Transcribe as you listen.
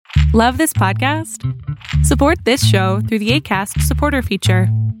Love this podcast? Support this show through the Acast supporter feature.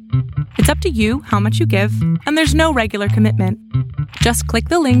 It's up to you how much you give, and there's no regular commitment. Just click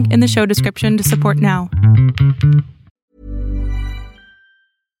the link in the show description to support now.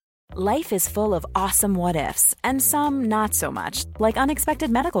 Life is full of awesome what-ifs, and some not so much, like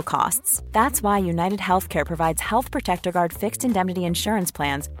unexpected medical costs. That's why United Healthcare provides Health Protector Guard fixed indemnity insurance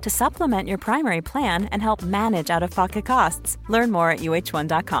plans to supplement your primary plan and help manage out-of-pocket costs. Learn more at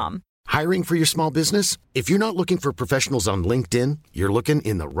uh1.com. Hiring for your small business? If you're not looking for professionals on LinkedIn, you're looking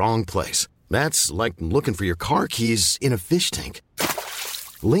in the wrong place. That's like looking for your car keys in a fish tank.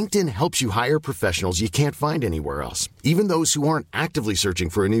 LinkedIn helps you hire professionals you can't find anywhere else, even those who aren't actively searching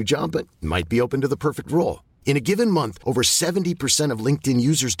for a new job but might be open to the perfect role. In a given month, over 70% of LinkedIn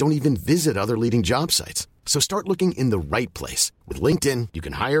users don't even visit other leading job sites. So start looking in the right place. With LinkedIn, you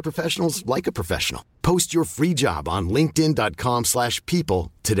can hire professionals like a professional. Post your free job on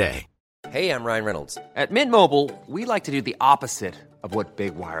linkedin.com/people today. Hey, I'm Ryan Reynolds. At Mint Mobile, we like to do the opposite of what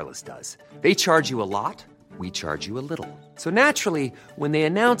Big Wireless does. They charge you a lot. We charge you a little. So naturally, when they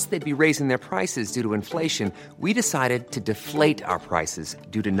announced they'd be raising their prices due to inflation, we decided to deflate our prices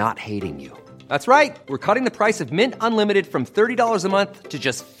due to not hating you. That's right. We're cutting the price of Mint Unlimited from $30 a month to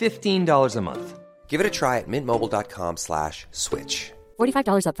just $15 a month. Give it a try at mintmobile.com/switch.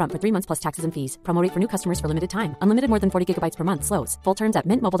 $45 up front for 3 months plus taxes and fees. Promo rate for new customers for limited time. Unlimited more than 40 gigabytes per month. Slows full terms at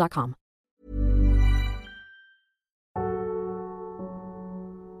mintmobile.com.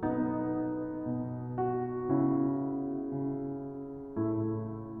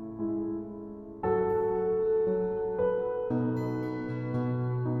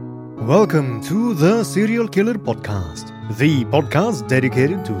 Welcome to the Serial Killer Podcast, the podcast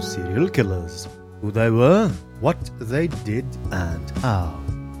dedicated to serial killers, who they were, what they did, and how.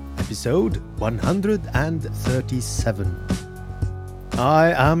 Episode 137.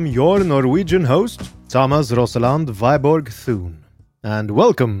 I am your Norwegian host, Thomas Rosaland Viborg Thun, and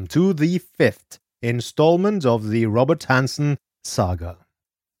welcome to the 5th installment of the Robert Hansen saga.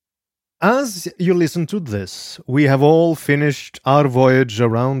 As you listen to this, we have all finished our voyage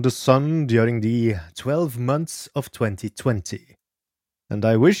around the sun during the 12 months of 2020. And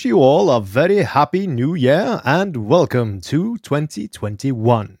I wish you all a very happy new year and welcome to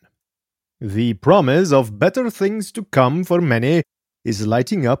 2021. The promise of better things to come for many is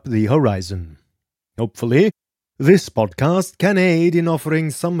lighting up the horizon. Hopefully, this podcast can aid in offering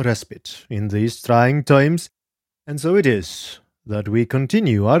some respite in these trying times, and so it is that we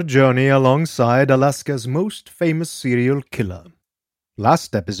continue our journey alongside Alaska's most famous serial killer.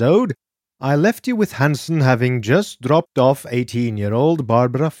 Last episode, I left you with Hansen having just dropped off 18-year-old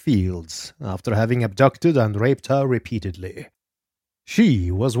Barbara Fields after having abducted and raped her repeatedly.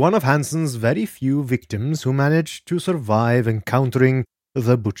 She was one of Hansen's very few victims who managed to survive encountering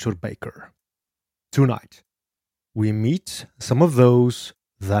the Butcher Baker. Tonight, we meet some of those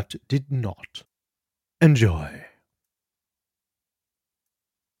that did not. Enjoy.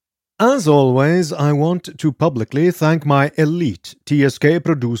 As always, I want to publicly thank my elite TSK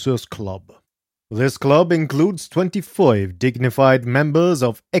Producers Club. This club includes 25 dignified members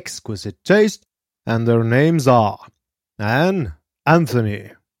of exquisite taste, and their names are Anne,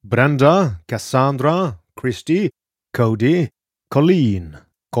 Anthony, Brenda, Cassandra, Christy, Cody, Colleen,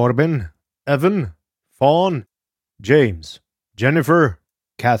 Corbin, Evan, Fawn, James, Jennifer,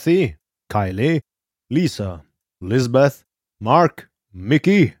 Kathy, Kylie, Lisa, Lisbeth, Mark,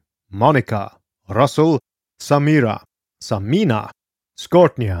 Mickey, Monica, Russell, Samira, Samina,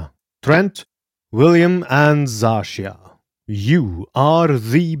 Skortnia, Trent, William, and Zasha. You are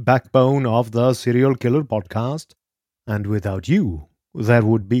the backbone of the Serial Killer Podcast, and without you, there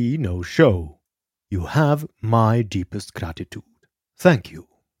would be no show. You have my deepest gratitude. Thank you.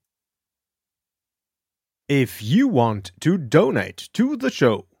 If you want to donate to the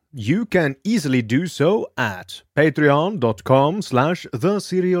show, you can easily do so at patreon.com/The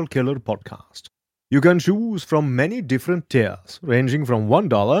Serial Killer Podcast. You can choose from many different tiers, ranging from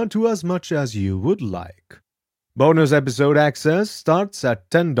 $1 to as much as you would like. Bonus episode access starts at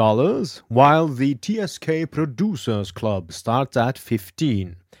 $10, while the TSK Producers Club starts at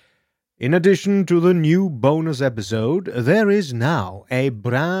 $15. In addition to the new bonus episode, there is now a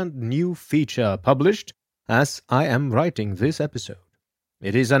brand new feature published as I am writing this episode.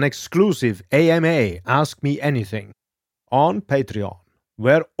 It is an exclusive AMA Ask Me Anything on Patreon,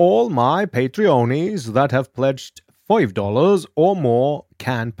 where all my Patreonies that have pledged $5 or more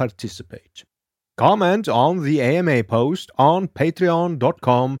can participate. Comment on the AMA post on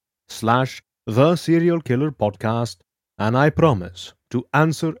patreon.com/The Serial Killer Podcast, and I promise to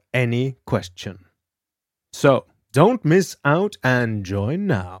answer any question. So, don't miss out and join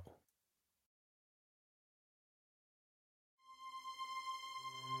now.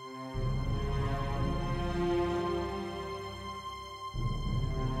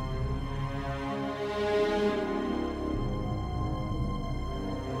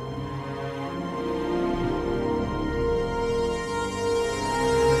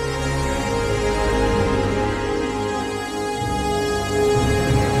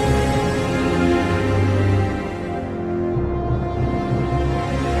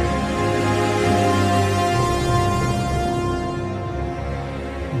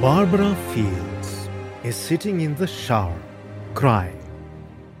 Barbara Fields is sitting in the shower, crying.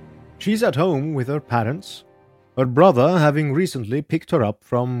 She's at home with her parents, her brother having recently picked her up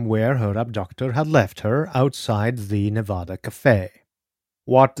from where her abductor had left her outside the Nevada cafe.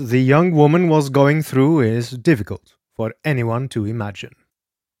 What the young woman was going through is difficult for anyone to imagine.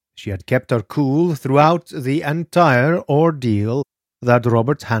 She had kept her cool throughout the entire ordeal that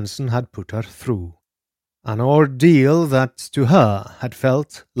Robert Hansen had put her through. An ordeal that to her had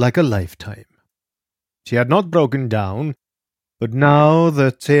felt like a lifetime. She had not broken down, but now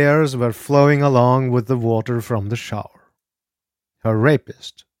the tears were flowing along with the water from the shower. Her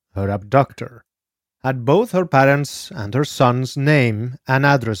rapist, her abductor, had both her parents' and her son's name and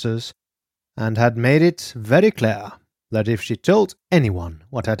addresses, and had made it very clear that if she told anyone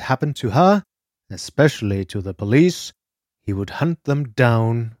what had happened to her, especially to the police, he would hunt them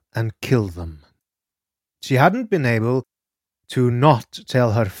down and kill them. She hadn't been able to not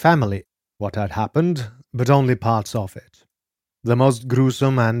tell her family what had happened, but only parts of it. The most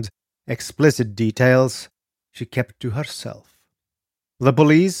gruesome and explicit details she kept to herself. The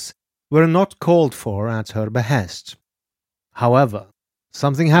police were not called for at her behest. However,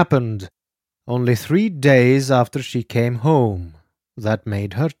 something happened only 3 days after she came home that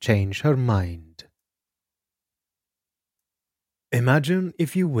made her change her mind. Imagine,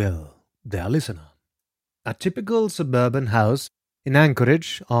 if you will, dear listener, a typical suburban house in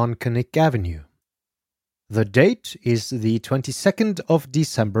Anchorage on Kinnick Avenue. The date is the 22nd of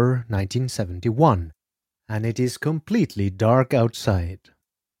December 1971, and it is completely dark outside.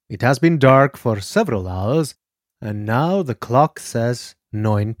 It has been dark for several hours, and now the clock says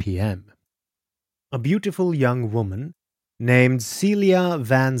 9 p.m. A beautiful young woman named Celia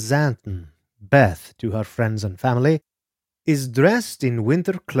Van Zanten, Beth to her friends and family, is dressed in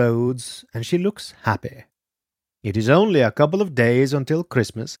winter clothes and she looks happy. It is only a couple of days until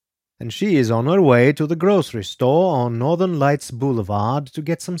Christmas, and she is on her way to the grocery store on Northern Lights Boulevard to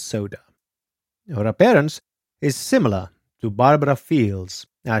get some soda. Her appearance is similar to Barbara Fields,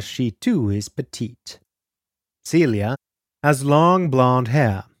 as she too is petite. Celia has long blonde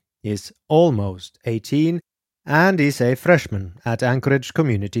hair, is almost 18, and is a freshman at Anchorage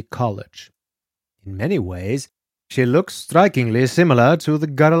Community College. In many ways, she looks strikingly similar to the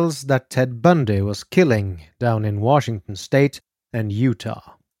girls that Ted Bundy was killing down in Washington State and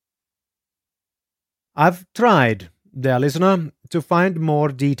Utah. I've tried, dear listener, to find more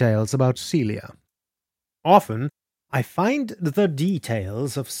details about Celia. Often, I find the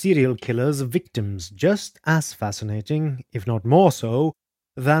details of serial killers' victims just as fascinating, if not more so,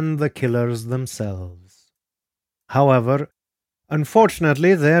 than the killers themselves. However,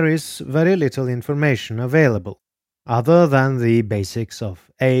 unfortunately, there is very little information available, other than the basics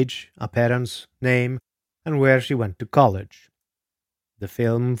of age, appearance, name, and where she went to college. The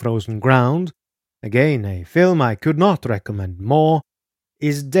film Frozen Ground, again a film I could not recommend more,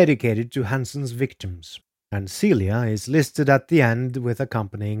 is dedicated to Hansen's victims, and Celia is listed at the end with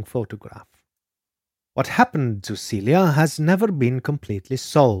accompanying photograph. What happened to Celia has never been completely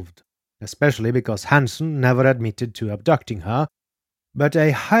solved, especially because Hansen never admitted to abducting her, but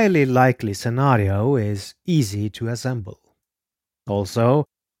a highly likely scenario is easy to assemble. Also,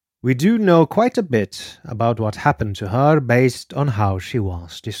 we do know quite a bit about what happened to her based on how she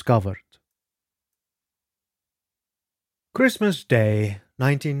was discovered. Christmas Day,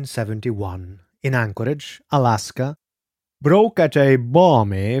 1971, in Anchorage, Alaska, broke at a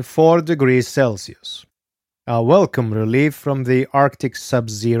balmy 4 degrees Celsius, a welcome relief from the Arctic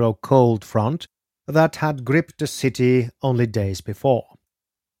sub-zero cold front that had gripped the city only days before.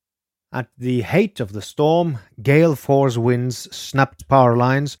 At the height of the storm, gale force winds snapped power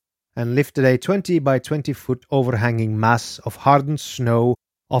lines and lifted a 20 by 20 foot overhanging mass of hardened snow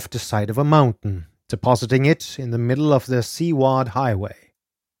off the side of a mountain, depositing it in the middle of the seaward highway.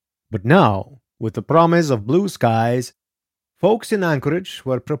 But now, with the promise of blue skies, folks in Anchorage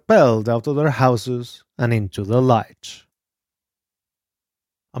were propelled out of their houses and into the light.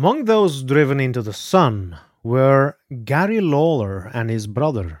 Among those driven into the sun were Gary Lawler and his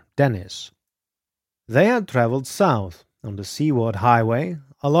brother, Dennis. They had traveled south on the seaward highway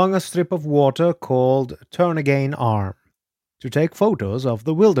along a strip of water called Turnagain Arm to take photos of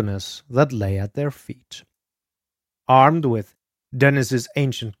the wilderness that lay at their feet. Armed with Dennis's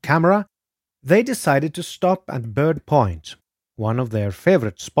ancient camera, they decided to stop at Bird Point, one of their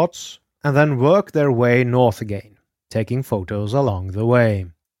favorite spots, and then work their way north again, taking photos along the way.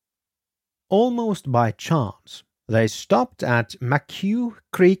 Almost by chance, they stopped at McHugh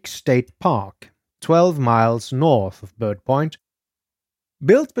Creek State Park, 12 miles north of Bird Point.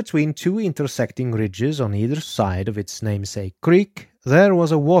 Built between two intersecting ridges on either side of its namesake creek, there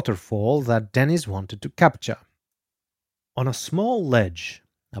was a waterfall that Dennis wanted to capture. On a small ledge,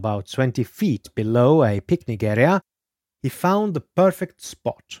 about 20 feet below a picnic area, he found the perfect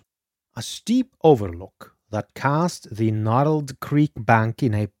spot, a steep overlook that cast the gnarled creek bank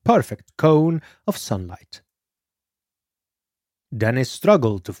in a perfect cone of sunlight. Dennis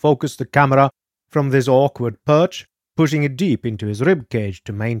struggled to focus the camera from this awkward perch, pushing it deep into his ribcage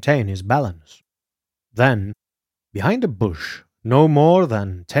to maintain his balance. Then, behind a bush, no more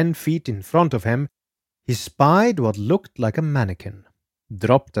than 10 feet in front of him, he spied what looked like a mannequin,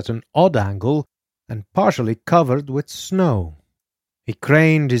 dropped at an odd angle and partially covered with snow. He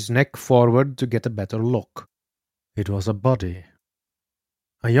craned his neck forward to get a better look. It was a body.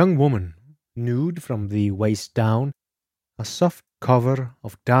 A young woman, nude from the waist down, a soft cover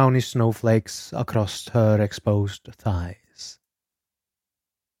of downy snowflakes across her exposed thighs.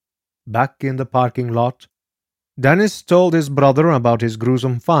 Back in the parking lot, Dennis told his brother about his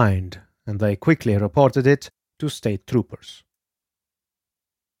gruesome find, and they quickly reported it to state troopers.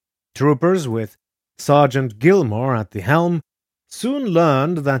 Troopers, with Sergeant Gilmore at the helm, soon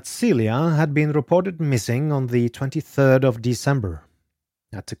learned that Celia had been reported missing on the 23rd of December.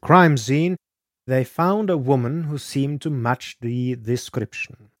 At the crime scene, they found a woman who seemed to match the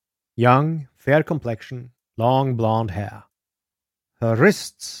description. Young, fair complexion, long blonde hair. Her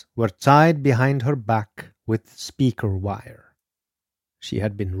wrists were tied behind her back with speaker wire. She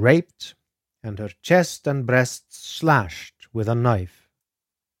had been raped, and her chest and breasts slashed with a knife.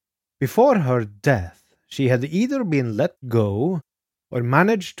 Before her death, she had either been let go or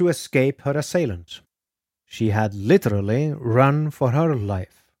managed to escape her assailant. She had literally run for her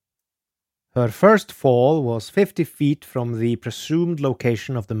life. Her first fall was 50 feet from the presumed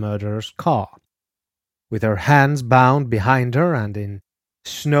location of the murderer's car. With her hands bound behind her and in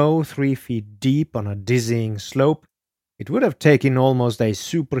snow 3 feet deep on a dizzying slope, it would have taken almost a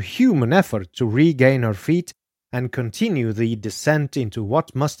superhuman effort to regain her feet and continue the descent into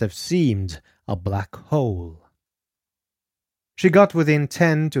what must have seemed a black hole. She got within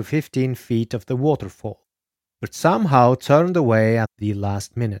 10 to 15 feet of the waterfall, but somehow turned away at the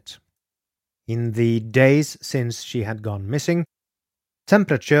last minute. In the days since she had gone missing,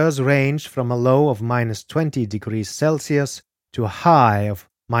 temperatures ranged from a low of -20 degrees Celsius to a high of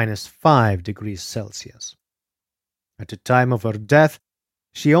 -5 degrees Celsius. At the time of her death,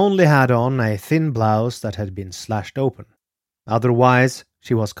 she only had on a thin blouse that had been slashed open. Otherwise,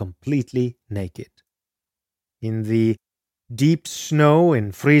 she was completely naked. In the deep snow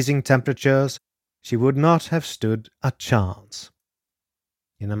in freezing temperatures, she would not have stood a chance.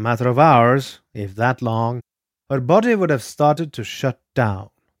 In a matter of hours, if that long, her body would have started to shut down.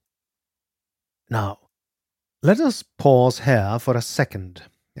 Now, let us pause here for a second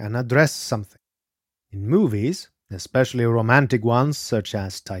and address something. In movies, especially romantic ones such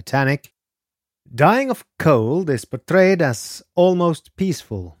as Titanic, dying of cold is portrayed as almost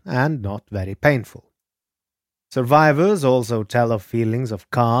peaceful and not very painful. Survivors also tell of feelings of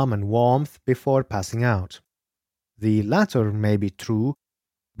calm and warmth before passing out. The latter may be true,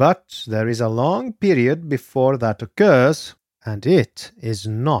 but there is a long period before that occurs, and it is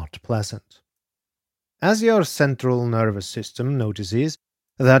not pleasant. As your central nervous system notices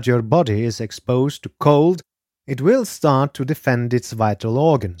that your body is exposed to cold, it will start to defend its vital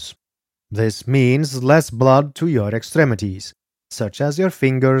organs. This means less blood to your extremities, such as your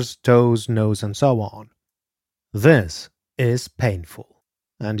fingers, toes, nose, and so on. This is painful,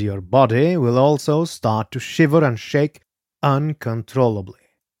 and your body will also start to shiver and shake uncontrollably.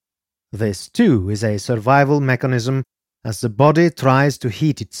 This, too, is a survival mechanism as the body tries to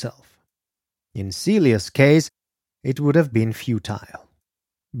heat itself. In Celia's case, it would have been futile.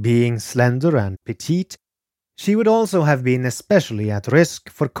 Being slender and petite, she would also have been especially at risk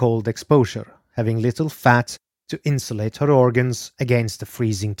for cold exposure, having little fat to insulate her organs against the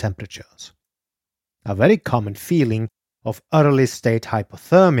freezing temperatures. A very common feeling of early-state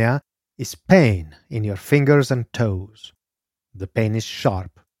hypothermia is pain in your fingers and toes. The pain is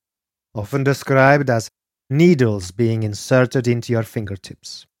sharp, often described as needles being inserted into your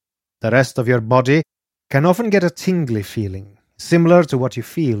fingertips. The rest of your body can often get a tingly feeling, similar to what you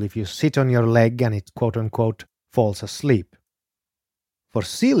feel if you sit on your leg and it quote-unquote falls asleep. For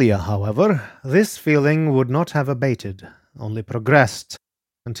Celia, however, this feeling would not have abated, only progressed,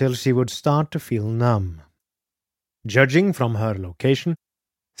 until she would start to feel numb. Judging from her location,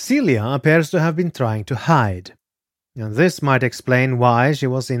 Celia appears to have been trying to hide, and this might explain why she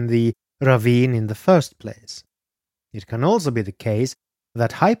was in the ravine in the first place. It can also be the case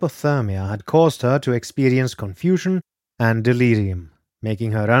that hypothermia had caused her to experience confusion and delirium,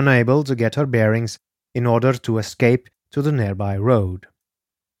 making her unable to get her bearings in order to escape to the nearby road.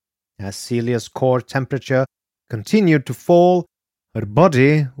 As Celia's core temperature continued to fall, her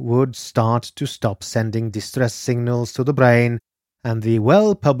body would start to stop sending distress signals to the brain, and the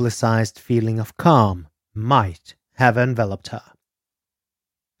well-publicized feeling of calm might have enveloped her.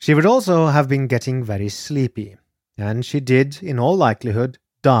 She would also have been getting very sleepy, and she did, in all likelihood,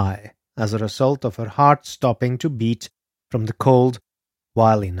 die as a result of her heart stopping to beat from the cold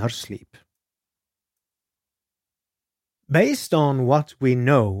while in her sleep. Based on what we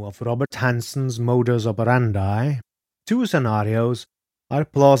know of Robert Hansen's modus operandi, two scenarios are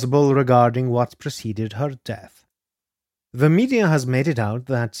plausible regarding what preceded her death. The media has made it out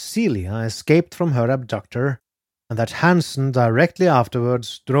that Celia escaped from her abductor and that Hansen directly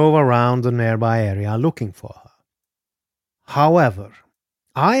afterwards drove around the nearby area looking for her. However,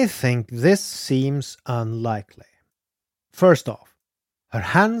 I think this seems unlikely. First off, her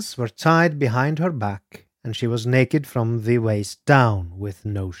hands were tied behind her back and she was naked from the waist down with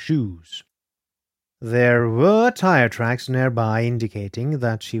no shoes. There were tire tracks nearby indicating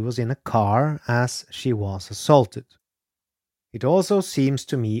that she was in a car as she was assaulted. It also seems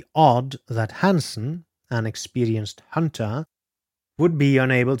to me odd that Hansen, an experienced hunter, would be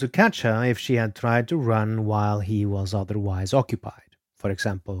unable to catch her if she had tried to run while he was otherwise occupied, for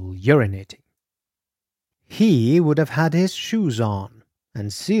example, urinating. He would have had his shoes on,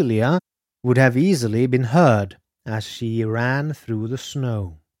 and Celia would have easily been heard as she ran through the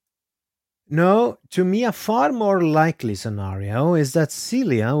snow. No, to me a far more likely scenario is that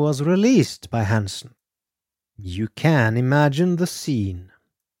Celia was released by Hansen. You can imagine the scene.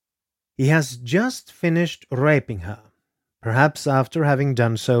 He has just finished raping her, perhaps after having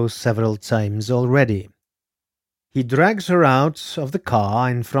done so several times already. He drags her out of the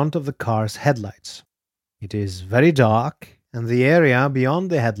car in front of the car's headlights. It is very dark, and the area beyond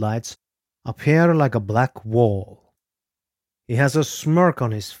the headlights appears like a black wall. He has a smirk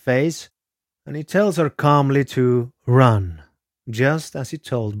on his face, and he tells her calmly to run, just as he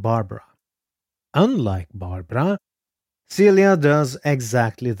told Barbara. Unlike Barbara, Celia does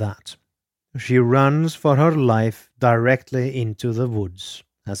exactly that. She runs for her life directly into the woods,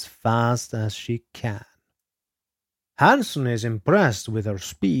 as fast as she can. Hansen is impressed with her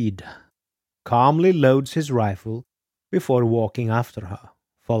speed, calmly loads his rifle before walking after her,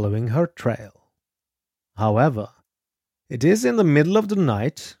 following her trail. However, it is in the middle of the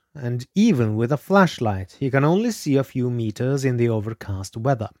night, and even with a flashlight, he can only see a few meters in the overcast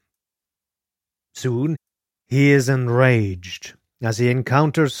weather. Soon, he is enraged as he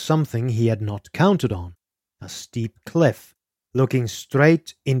encounters something he had not counted on, a steep cliff looking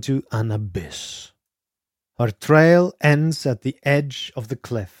straight into an abyss. Her trail ends at the edge of the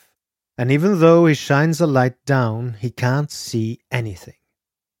cliff, and even though he shines a light down, he can't see anything.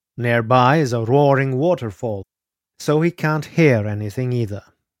 Nearby is a roaring waterfall, so he can't hear anything either.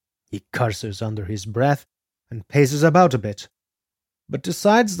 He curses under his breath and paces about a bit, but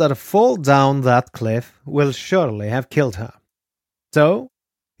decides that a fall down that cliff will surely have killed her. So,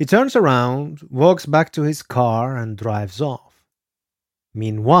 he turns around, walks back to his car, and drives off.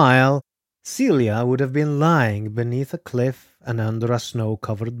 Meanwhile, Celia would have been lying beneath a cliff and under a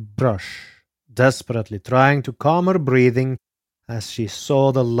snow-covered brush, desperately trying to calm her breathing as she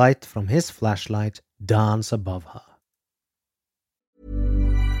saw the light from his flashlight dance above her.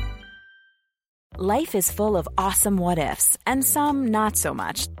 Life is full of awesome what-ifs, and some not so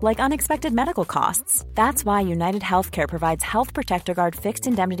much, like unexpected medical costs. That's why United Healthcare provides Health Protector Guard fixed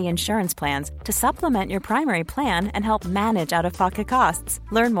indemnity insurance plans to supplement your primary plan and help manage out-of-pocket costs.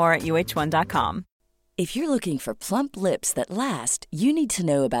 Learn more at uh1.com. If you're looking for plump lips that last, you need to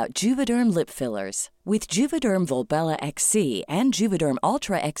know about Juvederm lip fillers. With Juvederm Volbella XC and Juvederm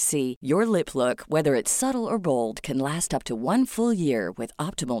Ultra XC, your lip look, whether it's subtle or bold, can last up to 1 full year with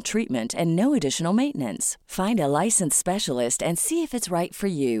optimal treatment and no additional maintenance. Find a licensed specialist and see if it's right for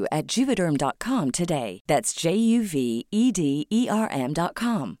you at Juvederm.com today. That's JUVEDERM.com.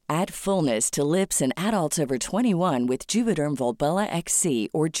 Add fullness to lips in adults over 21 with Juvederm Volbella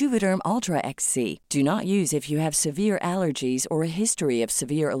XC or Juvederm Ultra XC. Do not use if you have severe allergies or a history of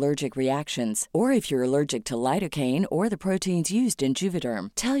severe allergic reactions, or if you're allergic to lidocaine or the proteins used in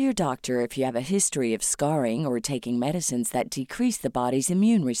Juvederm. Tell your doctor if you have a history of scarring or taking medicines that decrease the body's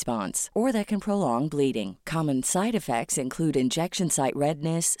immune response or that can prolong bleeding. Common side effects include injection site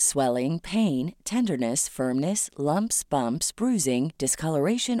redness, swelling, pain, tenderness, firmness, lumps, bumps, bruising,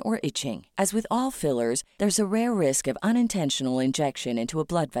 discoloration, or itching. As with all fillers, there's a rare risk of unintentional injection into a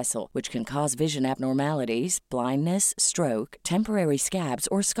blood vessel, which can cause vision abnormalities, blindness, stroke, temporary scabs,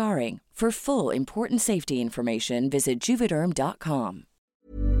 or scarring. For full, important safety information, visit Juvederm.com.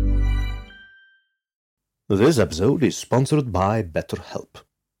 This episode is sponsored by BetterHelp.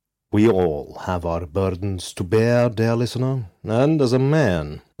 We all have our burdens to bear, dear listener, and as a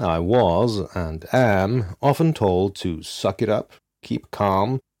man, I was and am often told to suck it up, keep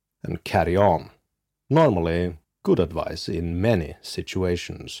calm, and carry on. Normally, good advice in many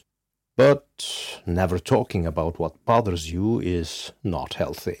situations. But never talking about what bothers you is not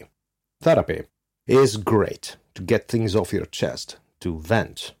healthy. Therapy is great to get things off your chest, to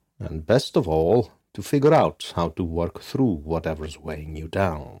vent, and best of all, to figure out how to work through whatever's weighing you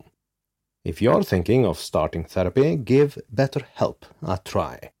down. If you're thinking of starting therapy, give BetterHelp a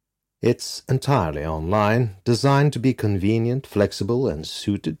try. It's entirely online, designed to be convenient, flexible, and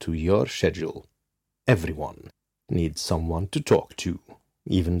suited to your schedule. Everyone needs someone to talk to,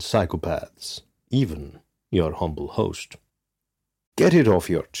 even psychopaths, even your humble host. Get it off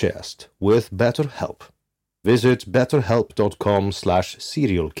your chest with BetterHelp. Visit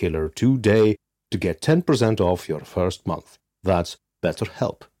betterhelp.com/serialkiller today to get 10% off your first month. That's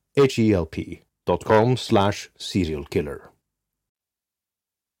BetterHelp. HELP.com/serialkiller.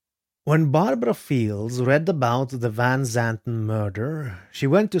 When Barbara Fields read about the Van Zanten murder, she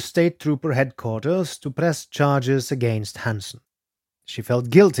went to State Trooper headquarters to press charges against Hansen. She felt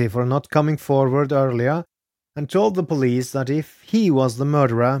guilty for not coming forward earlier and told the police that if he was the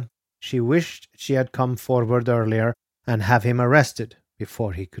murderer, she wished she had come forward earlier and have him arrested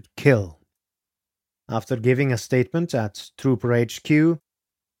before he could kill. After giving a statement at Trooper HQ,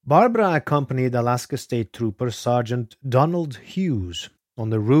 Barbara accompanied Alaska State Trooper Sergeant Donald Hughes on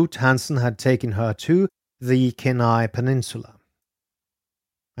the route Hansen had taken her to, the Kenai Peninsula.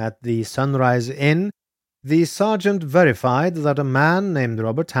 At the Sunrise Inn, the sergeant verified that a man named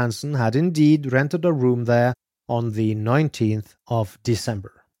Robert Hansen had indeed rented a room there on the 19th of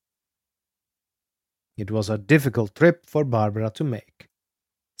December. It was a difficult trip for Barbara to make.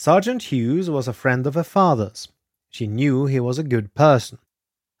 Sergeant Hughes was a friend of her father's. She knew he was a good person,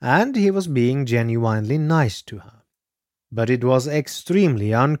 and he was being genuinely nice to her. But it was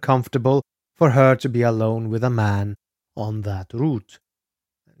extremely uncomfortable for her to be alone with a man on that route,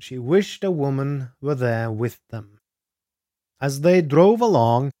 and she wished a woman were there with them. As they drove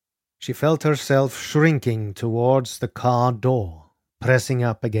along, she felt herself shrinking towards the car door, pressing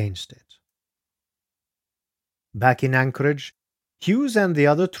up against it. Back in Anchorage, Hughes and the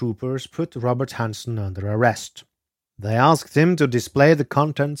other troopers put Robert Hansen under arrest. They asked him to display the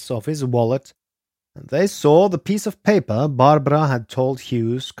contents of his wallet, and they saw the piece of paper Barbara had told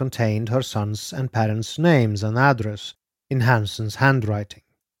Hughes contained her son's and parents' names and address in Hansen's handwriting.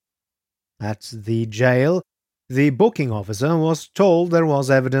 At the jail, the booking officer was told there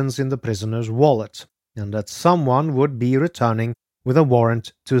was evidence in the prisoner's wallet, and that someone would be returning with a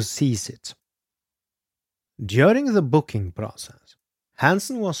warrant to seize it. During the booking process,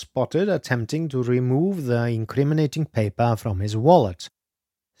 Hansen was spotted attempting to remove the incriminating paper from his wallet,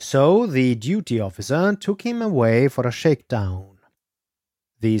 so the duty officer took him away for a shakedown.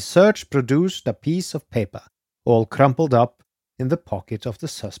 The search produced a piece of paper, all crumpled up in the pocket of the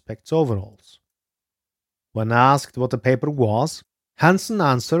suspect's overalls. When asked what the paper was, Hansen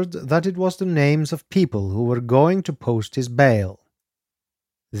answered that it was the names of people who were going to post his bail.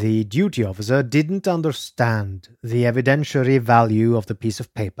 The duty officer didn't understand the evidentiary value of the piece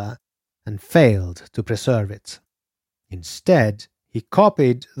of paper and failed to preserve it. Instead, he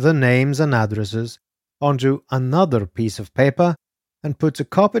copied the names and addresses onto another piece of paper and put the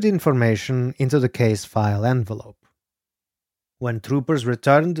copied information into the case file envelope. When troopers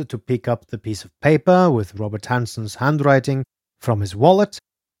returned to pick up the piece of paper with Robert Hansen's handwriting from his wallet,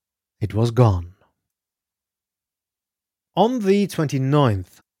 it was gone. On the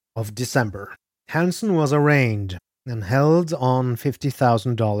 29th of December, Hansen was arraigned and held on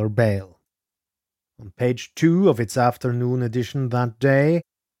 $50,000 bail. On page 2 of its afternoon edition that day,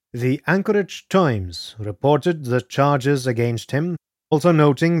 the Anchorage Times reported the charges against him, also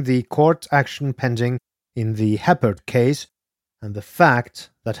noting the court action pending in the Heppard case and the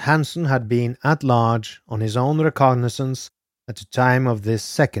fact that Hansen had been at large on his own recognizance at the time of this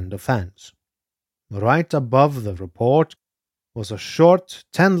second offense. Right above the report was a short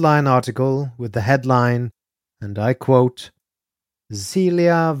 10-line article with the headline, and I quote,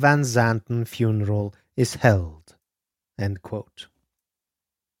 "Celia Van Zanten funeral is held." End quote.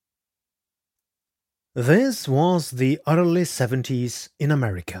 This was the early 70s in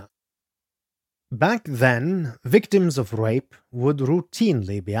America. Back then, victims of rape would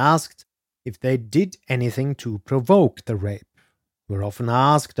routinely be asked if they did anything to provoke the rape. Were often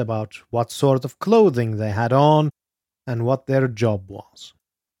asked about what sort of clothing they had on and what their job was.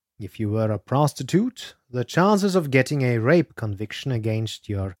 If you were a prostitute, the chances of getting a rape conviction against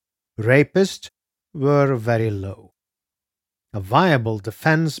your rapist were very low. A viable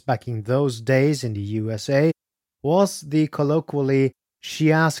defense back in those days in the USA was the colloquially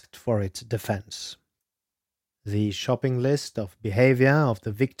 "she asked for it" defense. The shopping list of behavior of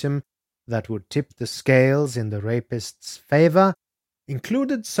the victim that would tip the scales in the rapist's favor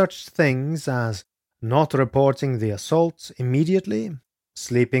included such things as not reporting the assault immediately,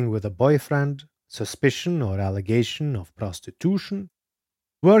 sleeping with a boyfriend, suspicion or allegation of prostitution,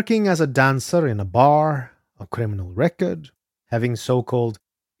 working as a dancer in a bar, a criminal record, having so-called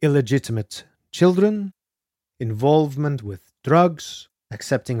illegitimate children, involvement with drugs,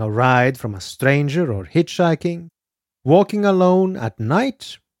 accepting a ride from a stranger or hitchhiking, walking alone at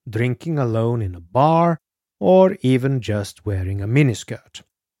night, drinking alone in a bar, or even just wearing a miniskirt.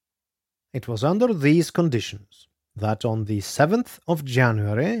 It was under these conditions that on the 7th of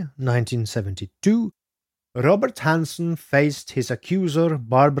January 1972, Robert Hansen faced his accuser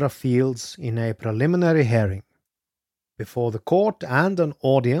Barbara Fields in a preliminary hearing. Before the court and an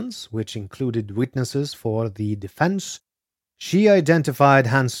audience, which included witnesses for the defense, she identified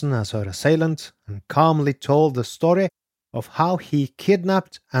Hansen as her assailant and calmly told the story of how he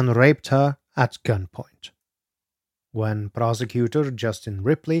kidnapped and raped her at gunpoint. When prosecutor Justin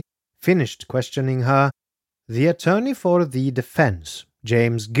Ripley finished questioning her, the attorney for the defense,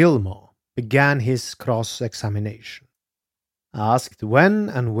 James Gilmore, began his cross-examination. Asked when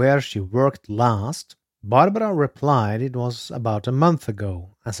and where she worked last, Barbara replied it was about a month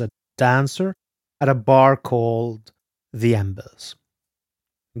ago as a dancer at a bar called The Embers.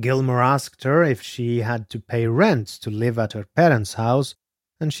 Gilmore asked her if she had to pay rent to live at her parents' house,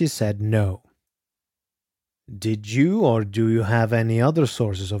 and she said no. "Did you or do you have any other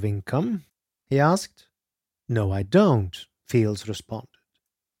sources of income?" he asked. "No, I don't," Fields responded.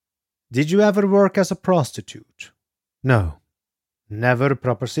 "Did you ever work as a prostitute?" "No." "Never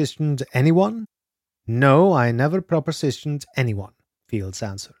propositioned anyone?" "No, I never propositioned anyone," Fields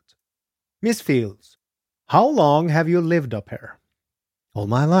answered. "Miss Fields, how long have you lived up here?" "All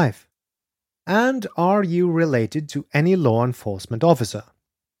my life." "And are you related to any law enforcement officer?"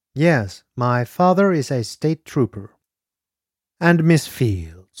 "Yes, my father is a state trooper." "And Miss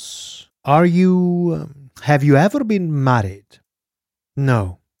Fields, have you ever been married?"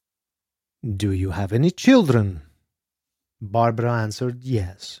 "No." "Do you have any children?" Barbara answered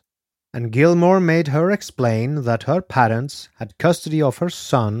yes, and Gilmore made her explain that her parents had custody of her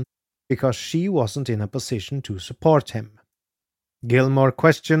son because she wasn't in a position to support him. Gilmore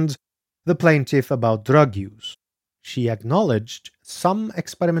questioned the plaintiff about drug use. She acknowledged some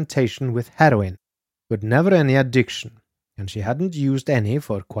experimentation with heroin, but never any addiction, and she hadn't used any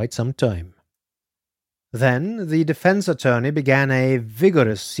for quite some time. Then the defense attorney began a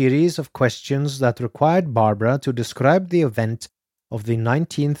vigorous series of questions that required Barbara to describe the event of the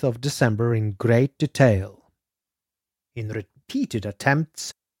 19th of December in great detail. In repeated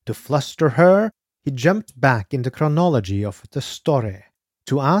attempts to fluster her, he jumped back in the chronology of the story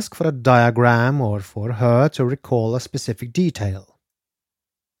to ask for a diagram or for her to recall a specific detail.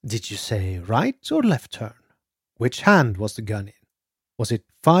 "Did you say right or left turn? Which hand was the gun in? Was it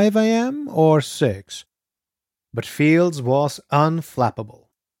 5 a.m. or 6? But Fields was unflappable.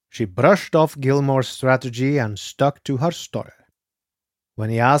 She brushed off Gilmore's strategy and stuck to her story. When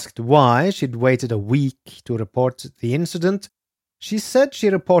he asked why she'd waited a week to report the incident, she said she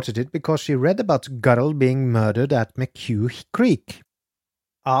reported it because she read about a girl being murdered at McHugh Creek.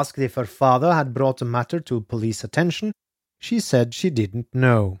 Asked if her father had brought the matter to police attention, she said she didn't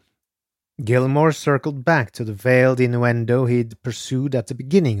know. Gilmore circled back to the veiled innuendo he'd pursued at the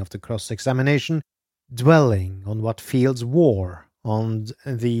beginning of the cross-examination, dwelling on what Fields wore on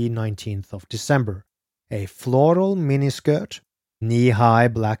the 19th of December, a floral miniskirt, knee-high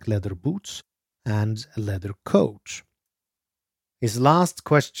black leather boots, and a leather coat. His last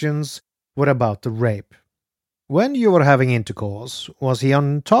questions were about the rape. "When you were having intercourse, was he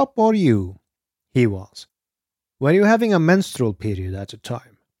on top or you?" "He was." "Were you having a menstrual period at the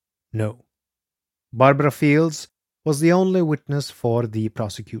time?" "No." Barbara Fields was the only witness for the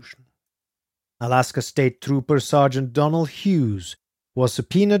prosecution. Alaska State Trooper Sergeant Donald Hughes was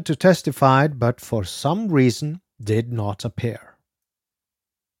subpoenaed to testify, but for some reason did not appear.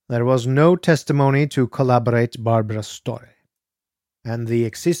 There was no testimony to corroborate Barbara's story, and the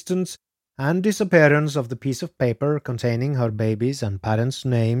existence and disappearance of the piece of paper containing her baby's and parents'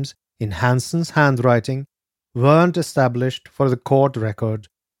 names in Hansen's handwriting weren't established for the court record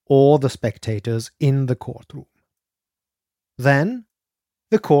or the spectators in the courtroom. Then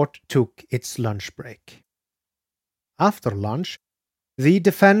the court took its lunch break. After lunch, the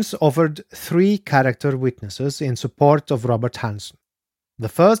defense offered 3 character witnesses in support of Robert Hansen: The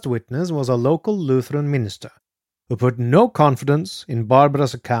first witness was a local Lutheran minister who put no confidence in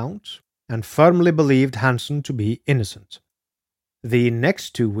Barbara's account and firmly believed Hansen to be innocent. The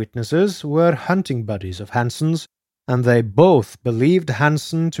next two witnesses were hunting buddies of Hansen's, and they both believed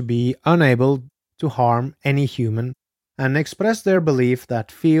Hansen to be unable to harm any human and expressed their belief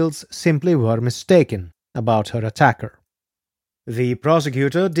that Fields simply were mistaken about her attacker. The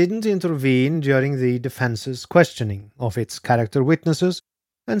prosecutor didn't intervene during the defense's questioning of its character witnesses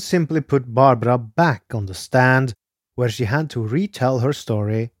and simply put Barbara back on the stand, where she had to retell her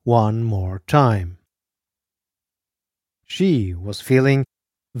story one more time. She was feeling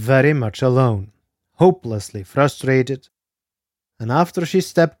very much alone, hopelessly frustrated, and after she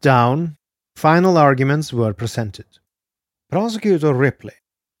stepped down, final arguments were presented. Prosecutor Ripley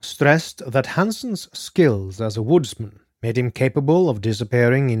stressed that Hansen's skills as a woodsman made him capable of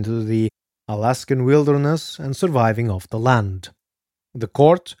disappearing into the Alaskan wilderness and surviving off the land. The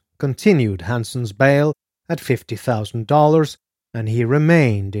court continued Hansen's bail at $50,000, and he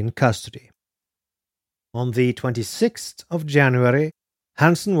remained in custody. On the 26th of January,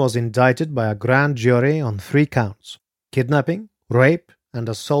 Hansen was indicted by a grand jury on 3 counts: kidnapping, rape, and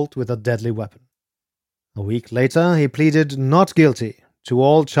assault with a deadly weapon. A week later, he pleaded not guilty to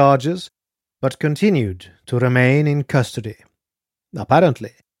all charges, but continued to remain in custody.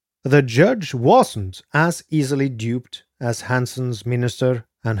 Apparently, the judge wasn't as easily duped as Hansen's minister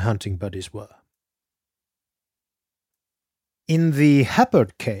and hunting buddies were. In the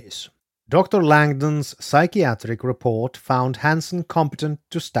Heppard case, Dr. Langdon's psychiatric report found Hansen competent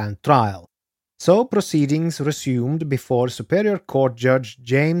to stand trial, so proceedings resumed before Superior Court Judge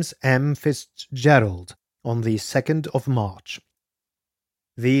James M. Fitzgerald on the 2nd of March.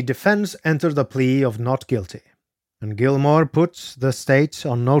 The defense entered a plea of not guilty, and Gilmore put the state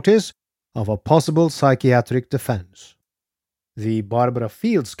on notice of a possible psychiatric defense. The Barbara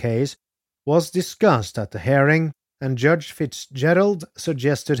Fields case was discussed at the hearing, and Judge Fitzgerald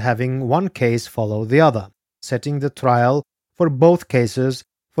suggested having one case follow the other, setting the trial for both cases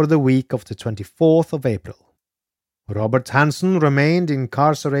for the week of the 24th of April. Robert Hansen remained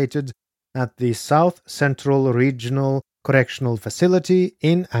incarcerated at the South Central Regional Correctional Facility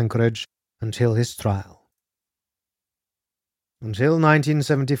in Anchorage until his trial. Until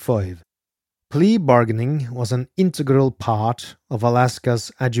 1975, plea bargaining was an integral part of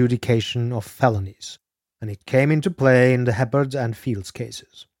Alaska's adjudication of felonies, and it came into play in the Heppard and Fields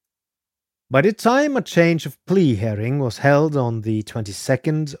cases. By the time a change of plea hearing was held on the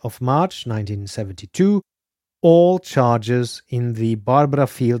 22nd of March 1972, all charges in the Barbara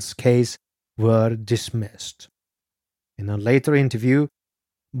Fields case were dismissed. In a later interview,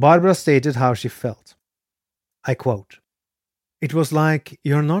 Barbara stated how she felt. I quote, "It was like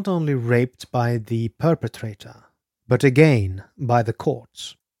you're not only raped by the perpetrator, but again by the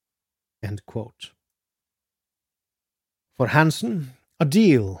courts." End quote. For Hansen, a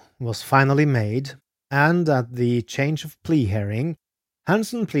deal was finally made, and at the change of plea hearing,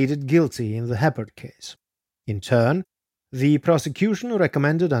 Hansen pleaded guilty in the Heppard case. In turn, the prosecution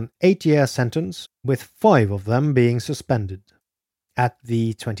recommended an 8-year sentence, with 5 of them being suspended. At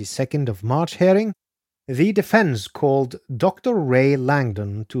the 22nd of March hearing, the defense called Dr. Ray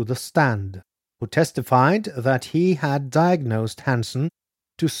Langdon to the stand, who testified that he had diagnosed Hansen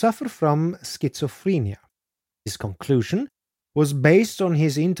to suffer from schizophrenia. His conclusion was based on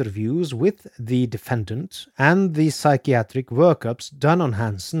his interviews with the defendant and the psychiatric workups done on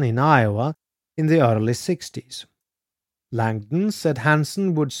Hansen in Iowa in the early 60s. Langdon said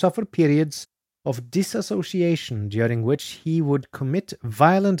Hansen would suffer periods of disassociation during which he would commit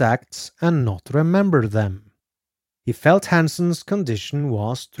violent acts and not remember them. He felt Hansen's condition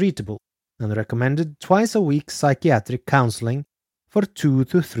was treatable and recommended twice-a-week psychiatric counseling for 2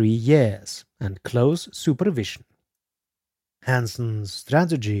 to 3 years and close supervision. Hansen's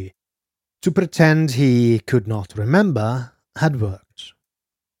strategy to pretend he could not remember had worked.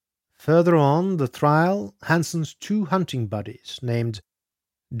 Further on the trial, Hansen's 2 hunting buddies, named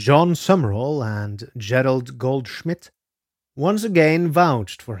John Summerall and Gerald Goldschmidt, once again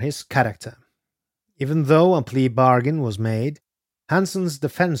vouched for his character. Even though a plea bargain was made, Hansen's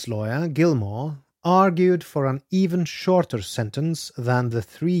defense lawyer, Gilmore, argued for an even shorter sentence than the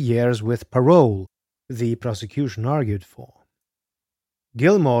 3 years with parole the prosecution argued for.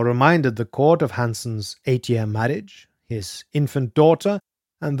 Gilmore reminded the court of Hansen's 8-year marriage, his infant daughter,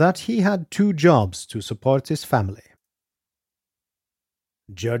 and that he had 2 jobs to support his family.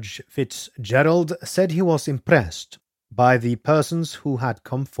 Judge Fitzgerald said he was impressed by the persons who had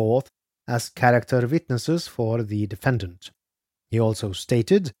come forth as character witnesses for the defendant. He also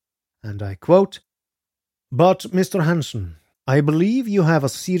stated, and I quote, "But, Mr. Hansen, I believe you have a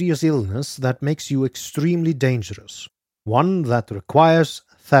serious illness that makes you extremely dangerous, one that requires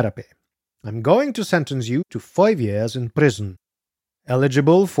therapy. I'm going to sentence you to 5 years in prison,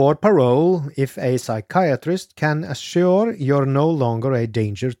 eligible for parole if a psychiatrist can assure you're no longer a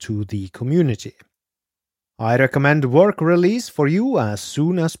danger to the community. I recommend work release for you as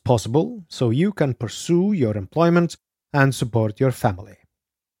soon as possible so you can pursue your employment and support your family."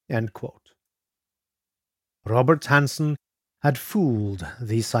 End quote. Robert Hansen had fooled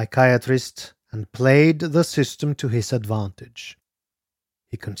the psychiatrist and played the system to his advantage.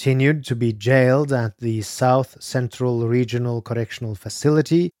 He continued to be jailed at the South Central Regional Correctional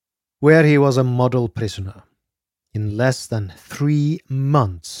Facility, where he was a model prisoner. In less than 3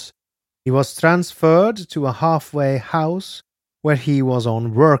 months, he was transferred to a halfway house where he was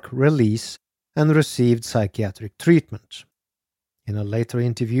on work release and received psychiatric treatment. In a later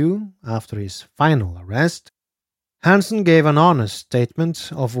interview, after his final arrest, Hansen gave an honest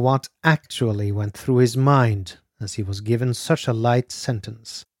statement of what actually went through his mind as he was given such a light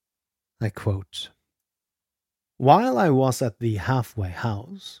sentence. I quote, "While I was at the halfway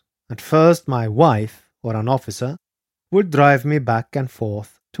house, at first my wife or an officer would drive me back and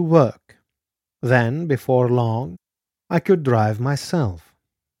forth to work. Then, before long, I could drive myself.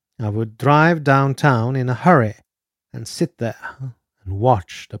 I would drive downtown in a hurry and sit there and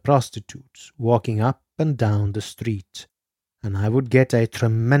watch the prostitutes walking up and down the street, and I would get a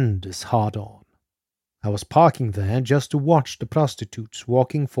tremendous hard-on. I was parking there just to watch the prostitutes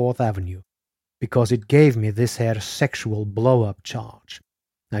walking 4th Avenue, because it gave me this here sexual blow-up charge.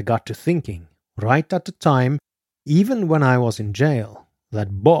 I got to thinking, right at the time, even when I was in jail,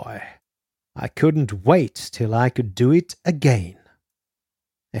 that boy, I couldn't wait till I could do it again."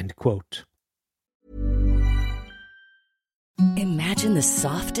 End quote. Imagine the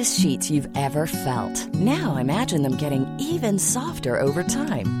softest sheets you've ever felt. Now imagine them getting even softer over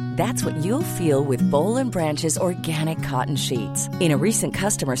time. That's what you'll feel with Boll & Branch's organic cotton sheets. In a recent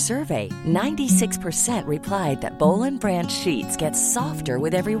customer survey, 96% replied that Boll & Branch sheets get softer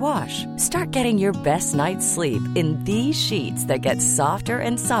with every wash. Start getting your best night's sleep in these sheets that get softer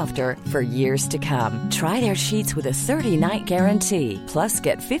and softer for years to come. Try their sheets with a 30-night guarantee. Plus,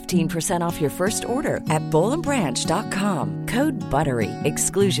 get 15% off your first order at bollandbranch.com. Code BUTTERY.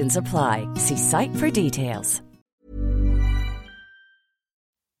 Exclusions apply. See site for details.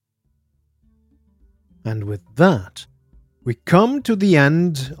 And with that, we come to the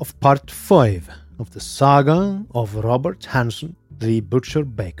end of part 5 of the saga of Robert Hansen, the Butcher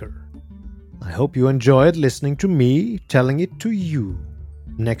Baker. I hope you enjoyed listening to me telling it to you.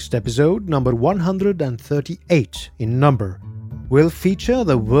 Next episode, number 138 in number, will feature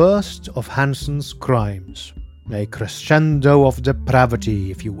the worst of Hansen's crimes. A crescendo of depravity,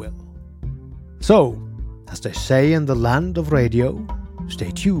 if you will. So, as they say in the land of radio,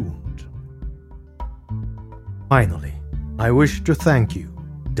 stay tuned. Finally, I wish to thank you,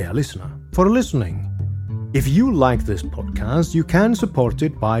 dear listener, for listening. If you like this podcast, you can support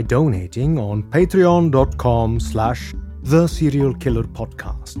it by donating on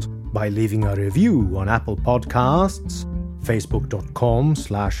patreon.com/theserialkillerpodcast, by leaving a review on Apple Podcasts,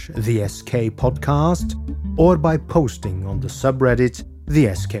 facebook.com/theSKpodcast, or by posting on the subreddit The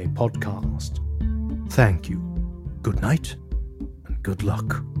SK Podcast. Thank you. Good night and good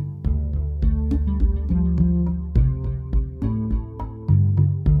luck.